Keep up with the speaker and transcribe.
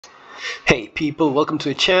Hey people, welcome to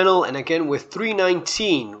the channel, and again with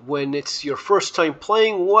 319. When it's your first time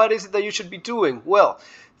playing, what is it that you should be doing? Well,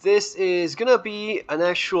 this is gonna be an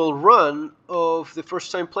actual run of the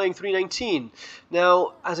first time playing 319.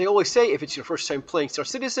 Now, as I always say, if it's your first time playing Star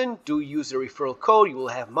Citizen, do use the referral code. You will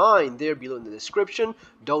have mine there below in the description.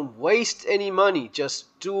 Don't waste any money,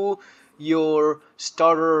 just do your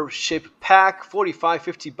starter ship pack, 45,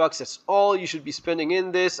 50 bucks. That's all you should be spending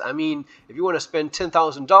in this. I mean, if you want to spend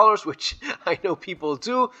 $10,000, which I know people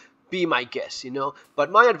do, be my guest,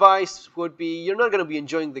 But my advice would be you're not going to be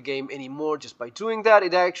enjoying the game anymore just by doing that.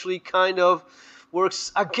 It actually kind of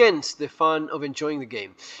works against the fun of enjoying the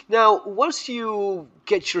game. Now, once you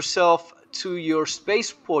get yourself to your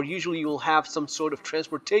spaceport, usually you'll have some sort of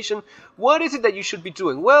transportation. What is it that you should be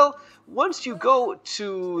doing? Well, once you go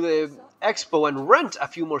to the expo and rent a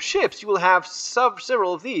few more ships, you will have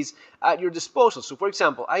several of these at your disposal. So for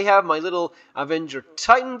example, I have my little Avenger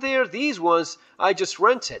Titan there. These ones I just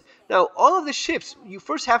rented. Now, all of the ships, you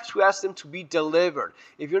first have to ask them to be delivered.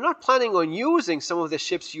 If you're not planning on using some of the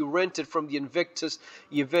ships you rented from the Invictus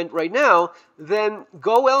event right now, then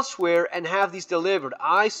go elsewhere and have these delivered.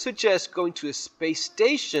 I suggest going to a space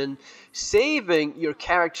station, saving your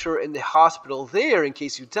character in the hospital there in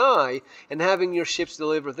case you die, and having your ships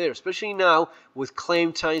delivered there, especially now with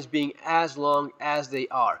claim times being as long as they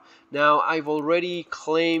are. Now, I've already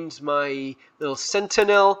claimed my little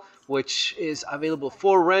Sentinel, which is available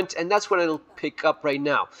for rent, and that's what I'll pick up right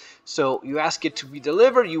now. So you ask it to be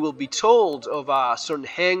delivered, you will be told of a certain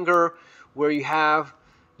hangar where you have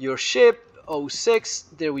your ship. 06,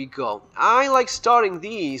 there we go. I like starting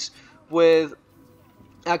these with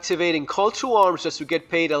activating call to arms just to get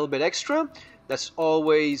paid a little bit extra. That's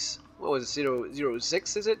always, what was it,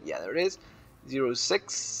 006 is it? Yeah, there it is.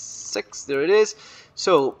 066, there it is.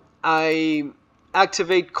 So I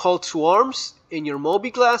activate call to arms in your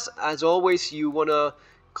Moby glass. As always, you want to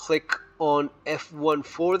click on F1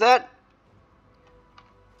 for that.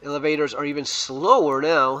 Elevators are even slower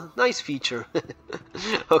now. Nice feature.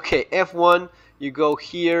 Okay, F1, you go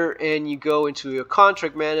here and you go into your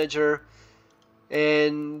contract manager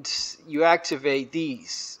and you activate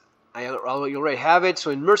these. You already have it. So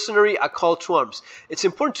in mercenary, a call to arms. It's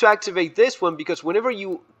important to activate this one because whenever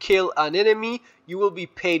you kill an enemy, you will be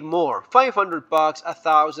paid more. 500 bucks,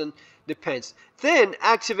 1,000, depends. Then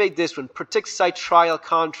activate this one, protect site trial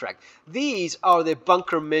contract. These are the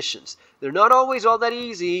bunker missions. They're not always all that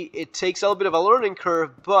easy. It takes a little bit of a learning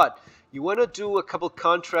curve, but you want to do a couple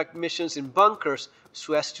contract missions in bunkers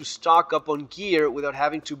so as to stock up on gear without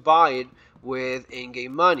having to buy it with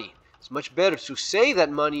in-game money. It's much better to save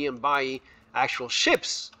that money and buy actual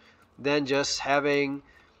ships than just having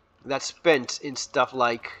that spent in stuff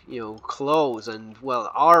like, clothes and,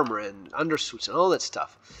 well, armor and undersuits and all that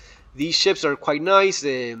stuff. These ships are quite nice.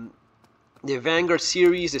 The Vanguard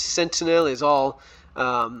series, the Sentinel is all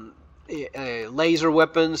laser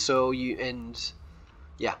weapons, so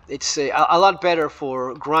yeah, it's a lot better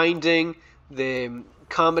for grinding. The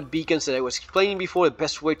combat beacons that I was explaining before, the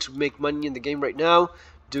best way to make money in the game right now,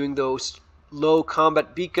 doing those low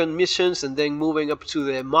combat beacon missions and then moving up to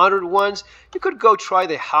the moderate ones. You could go try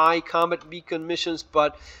the high combat beacon missions,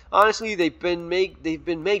 but honestly they've been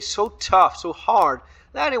made so tough, so hard,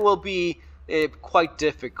 that it will be quite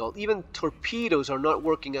difficult. Even torpedoes are not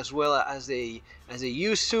working as well as they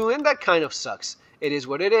used to, and that kind of sucks. It is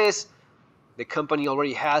what it is. The company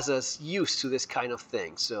already has us used to this kind of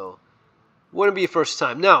thing, so wouldn't be a first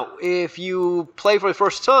time. Now, if you play for the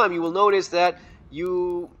first time, you will notice that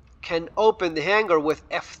you can open the hangar with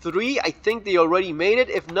F3. I think they already made it.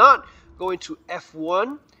 If not, go into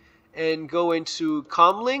F1 and go into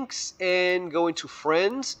Comlinks and go into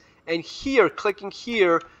Friends. And here, clicking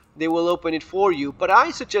here, they will open it for you. But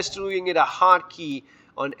I suggest doing it a hotkey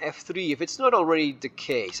on F3 if it's not already the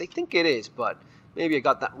case. I think it is, but maybe I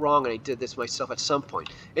got that wrong and I did this myself at some point.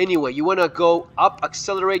 Anyway, you want to go up,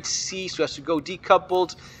 accelerate C so as to go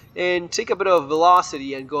decoupled, and take a bit of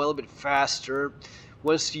velocity and go a little bit faster.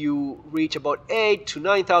 Once you reach about 8 to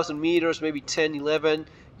 9,000 meters, maybe 10, 11,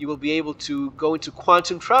 you will be able to go into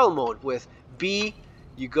quantum travel mode. With B,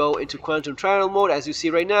 you go into quantum travel mode. As you see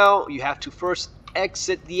right now, you have to first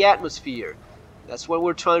exit the atmosphere. That's what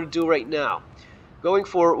we're trying to do right now. Going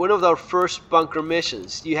for one of our first bunker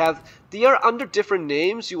missions. They are under different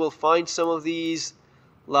names. You will find some of these,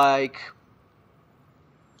 like,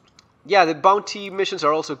 yeah, the bounty missions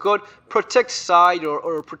are also good. Protect site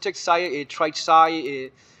or protect site, try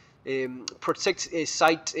site, protect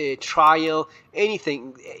site trial,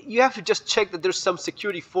 anything. You have to just check that there's some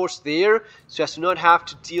security force there so as to not have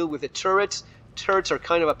to deal with the turrets. Turrets are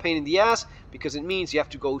kind of a pain in the ass because it means you have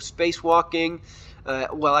to go spacewalking.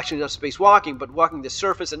 well, actually not spacewalking, but walking the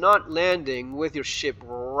surface and not landing with your ship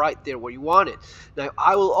right there where you want it. Now,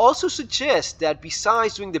 I will also suggest that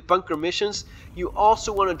besides doing the bunker missions, you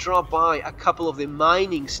also want to drop by a couple of the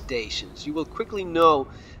mining stations. You will quickly know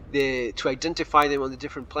to identify them on the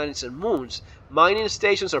different planets and moons. Mining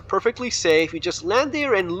stations are perfectly safe. You just land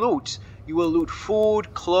there and loot. You will loot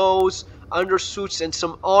food, clothes, undersuits, and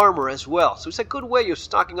some armor as well. So it's a good way of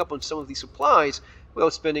stocking up on some of these supplies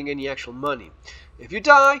without spending any actual money. If you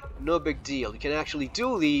die, no big deal. You can actually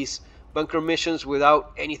do these bunker missions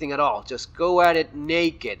without anything at all. Just go at it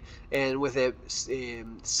naked, and with a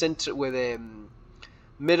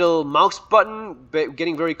middle mouse button,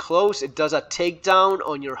 getting very close, it does a takedown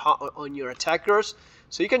on your attackers.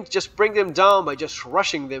 So you can just bring them down by just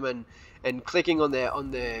rushing them and clicking on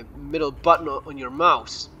the middle button on your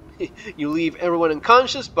mouse. You leave everyone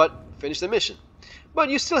unconscious, but finish the mission. But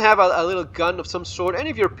you still have a little gun of some sort, and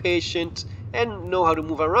if you're patient and know how to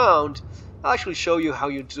move around, I'll actually show you how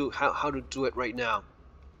to do it right now.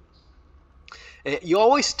 You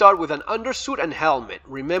always start with an undersuit and helmet.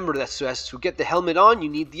 Remember that so as to get the helmet on, you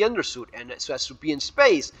need the undersuit, and so as to be in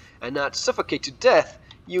space and not suffocate to death,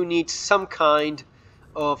 you need some kind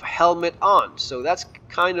of helmet on. So that's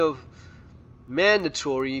kind of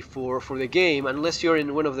mandatory for the game, unless you're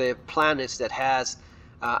in one of the planets that has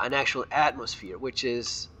an actual atmosphere, which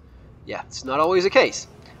is, yeah, it's not always the case.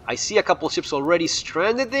 I see a couple ships already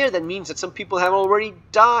stranded there. That means that some people have already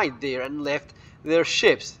died there and left their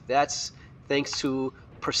ships. That's thanks to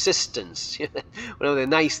persistence. One of the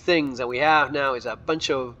nice things that we have now is a bunch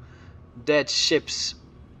of dead ships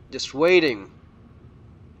just waiting.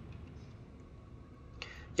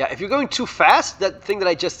 Yeah, if you're going too fast, that thing that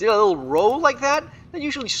I just did, a little roll like that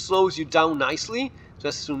usually slows you down nicely,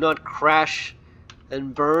 just to not crash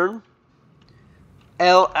and burn.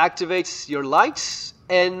 L activates your lights,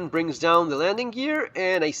 N brings down the landing gear,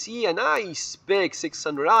 and I see a nice big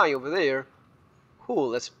 600i over there. Cool,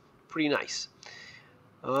 that's pretty nice.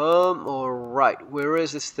 Alright, where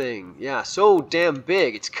is this thing? Yeah, so damn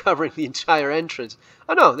big, it's covering the entire entrance.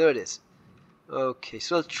 Oh no, there it is. Okay,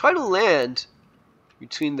 so I'll try to land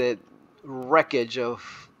between the wreckage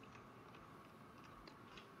of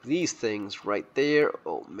these things right there.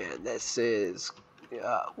 Oh man, this is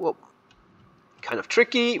well, kind of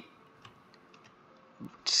tricky.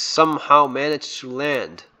 Somehow managed to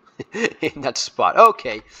land in that spot.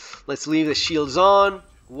 Okay, let's leave the shields on.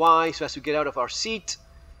 Why? So as to get out of our seat.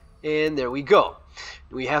 And there we go.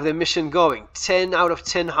 We have the mission going. 10 out of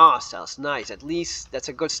 10 hostiles. Nice. At least that's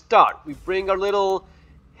a good start. We bring our little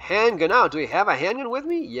handgun out. Do we have a handgun with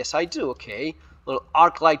me? Yes, I do. Okay. Little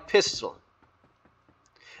arc light pistol.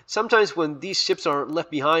 Sometimes when these ships are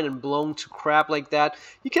left behind and blown to crap like that,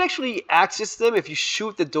 you can actually access them if you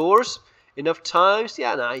shoot the doors enough times.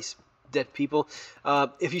 Yeah, nice. Dead people.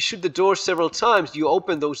 If you shoot the doors several times, you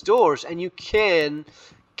open those doors and you can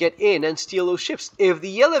get in and steal those ships. If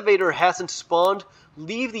the elevator hasn't spawned,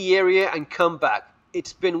 leave the area and come back.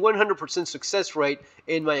 It's been 100% success rate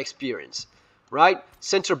in my experience. Right?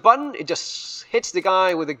 Center button, it just hits the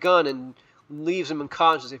guy with a gun and leaves him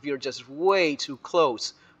unconscious if you're just way too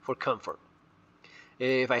close for comfort.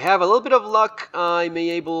 If I have a little bit of luck, I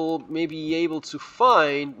may be able to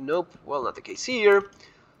find, nope, well, not the case here.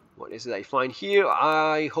 What is it I find here?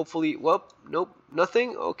 I hopefully, well, nope,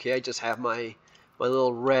 nothing. Okay, I just have my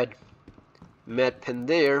little red med pen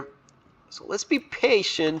there. So let's be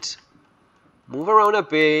patient, move around a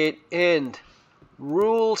bit, and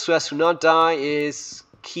rule so as to not die is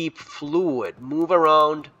keep fluid. Move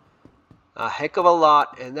around a heck of a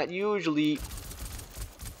lot, and that usually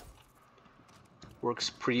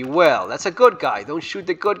works pretty well. That's a good guy. Don't shoot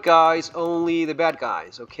the good guys, only the bad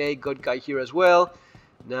guys. Okay, good guy here as well.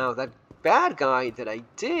 Now that bad guy that I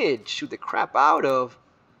did shoot the crap out of,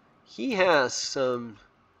 he has some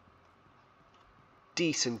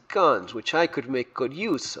decent guns which I could make good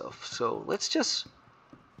use of. So let's just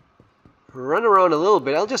run around a little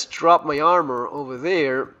bit. I'll just drop my armor over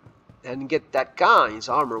there and get that guy's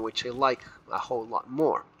armor, which I like a whole lot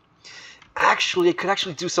more. Actually, I could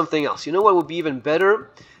actually do something else. You know what would be even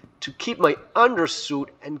better? To keep my undersuit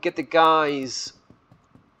and get the guy's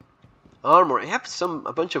armor. I have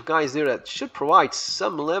a bunch of guys there that should provide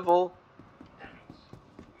some level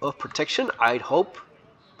of protection, I'd hope.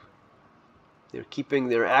 They're keeping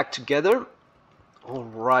their act together.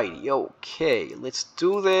 Alrighty, okay, let's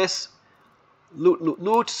do this. Loot, loot,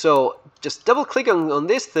 loot. So just double click on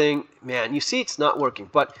this thing. Man, you see it's not working,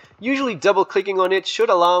 but usually double clicking on it should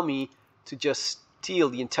allow me to just steal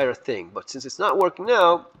the entire thing. But since it's not working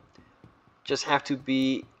now, just have to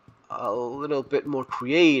be a little bit more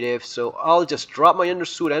creative. So I'll just drop my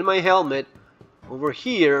undersuit and my helmet over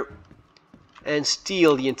here and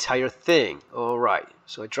steal the entire thing. Alright,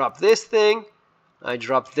 so I drop this thing, I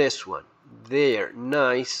drop this one. There,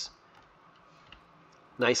 nice.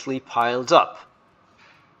 Nicely piled up.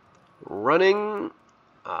 Running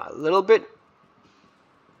a little bit.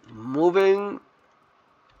 Moving.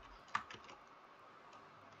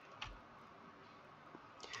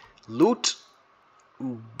 Loot.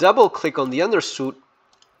 Double click on the undersuit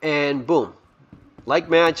and boom. Like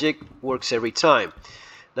magic, works every time.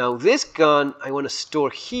 Now this gun I want to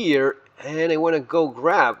store here and I want to go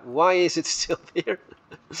grab. Why is it still there?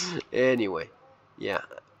 Anyway, yeah,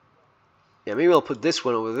 maybe I'll put this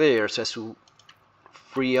one over there so as to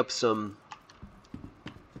free up some,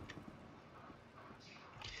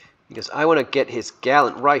 because I want to get his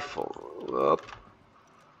gallant rifle. Up.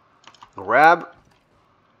 Grab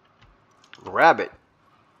it.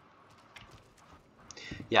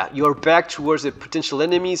 Yeah, your back towards the potential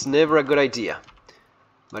enemies, never a good idea.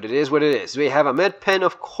 But it is what it is. Do I have a med pen?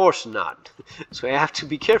 Of course not. So I have to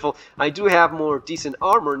be careful. I do have more decent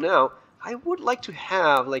armor now. I would like to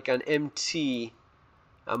have like an MT,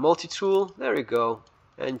 a multi-tool. There we go.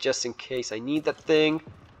 And just in case I need that thing.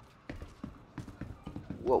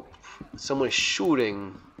 Whoa, someone is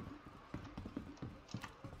shooting.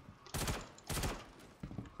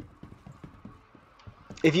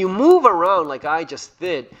 If you move around like I just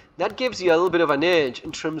did, that gives you a little bit of an edge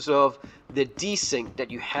in terms of the desync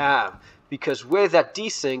that you have. Because with that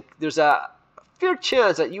desync, there's a fair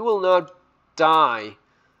chance that you will not die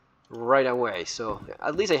right away. So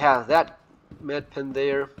at least I have that med pen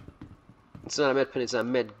there. It's not a med pen, it's a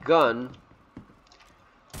med gun.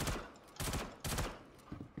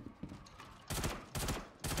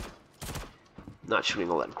 Not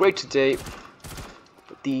shooting all that great today.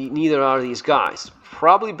 But neither are these guys.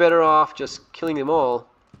 Probably better off just killing them all.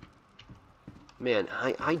 Man,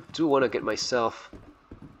 I do want to get myself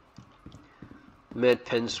med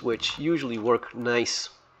pens, which usually work nice.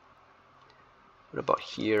 What about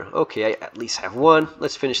here? Okay, I at least have one.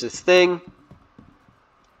 Let's finish this thing.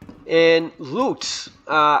 And loot.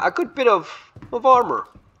 A good bit of armor.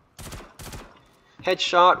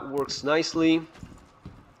 Headshot works nicely.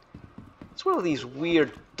 It's one of these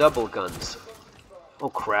weird double guns. Oh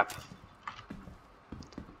crap.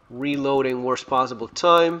 Reloading worst possible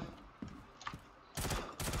time.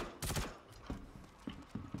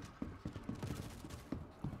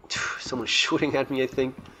 Someone's shooting at me, I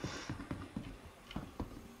think.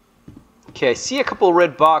 Okay, I see a couple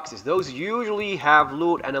red boxes. Those usually have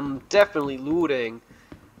loot, and I'm definitely looting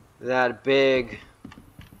that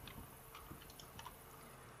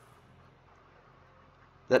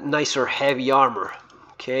nicer heavy armor.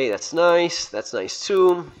 Okay, that's nice. That's nice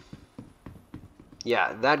too.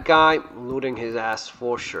 Yeah, that guy, looting his ass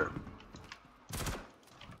for sure.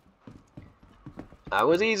 That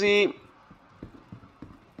was easy.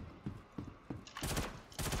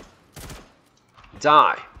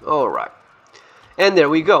 Die. Alright. And there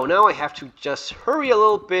we go. Now I have to just hurry a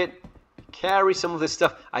little bit, carry some of this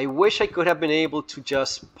stuff. I wish I could have been able to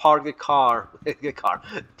just park the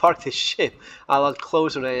park the ship a lot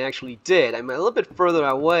closer than I actually did. I'm a little bit further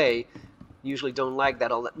away. Usually don't like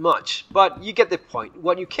that all that much, but you get the point.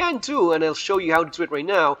 What you can do, and I'll show you how to do it right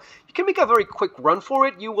now, you can make a very quick run for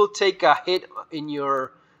it. You will take a hit in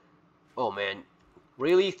your... Oh man,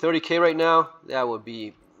 really? 30k right now? That would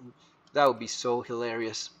be so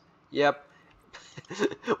hilarious. Yep.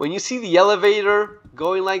 When you see the elevator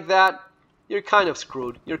going like that, you're kind of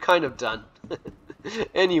screwed. You're kind of done.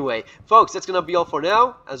 Anyway, folks, that's gonna be all for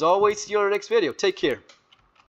now. As always, see you on our next video. Take care.